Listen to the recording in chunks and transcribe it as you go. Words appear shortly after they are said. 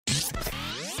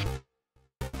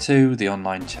To the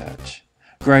online church,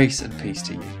 grace and peace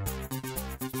to you.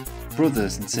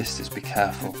 Brothers and sisters, be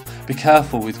careful. Be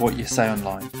careful with what you say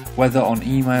online, whether on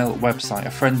email, website, a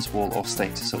friend's wall or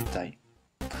status update.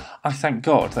 I thank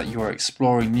God that you are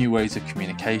exploring new ways of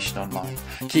communication online,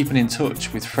 keeping in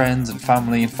touch with friends and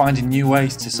family and finding new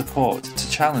ways to support,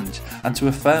 to challenge and to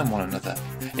affirm one another,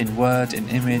 in word, in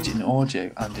image, in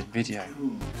audio and in video.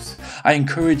 I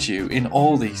encourage you in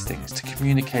all these things to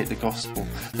communicate the gospel,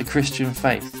 the Christian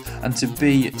faith, and to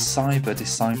be cyber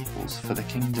disciples for the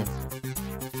kingdom.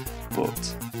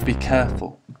 But be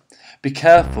careful. Be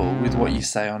careful with what you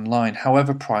say online,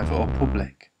 however private or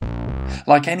public.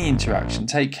 Like any interaction,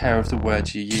 take care of the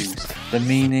words you use, the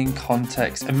meaning,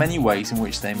 context, and many ways in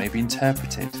which they may be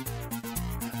interpreted.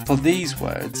 For these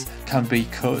words can be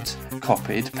cut,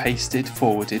 copied, pasted,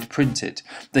 forwarded, printed.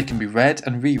 They can be read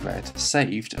and reread,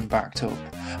 saved and backed up,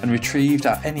 and retrieved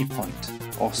at any point,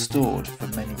 or stored for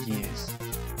many years.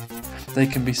 They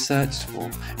can be searched for,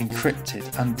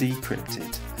 encrypted and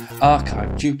decrypted,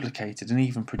 archived, duplicated and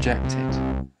even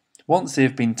projected. Once they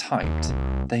have been typed,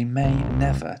 they may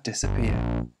never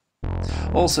disappear.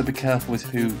 Also be careful with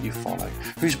who you follow,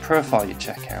 whose profile you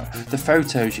check out, the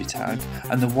photos you tag,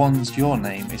 and the ones your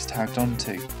name is tagged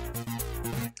onto.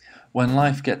 When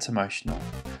life gets emotional,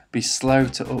 be slow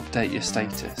to update your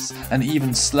status, and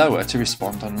even slower to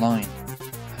respond online.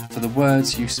 For the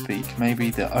words you speak may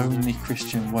be the only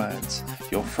Christian words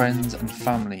your friends and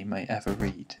family may ever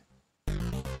read.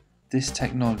 This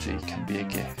technology can be a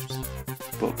gift,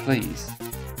 but please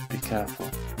be careful.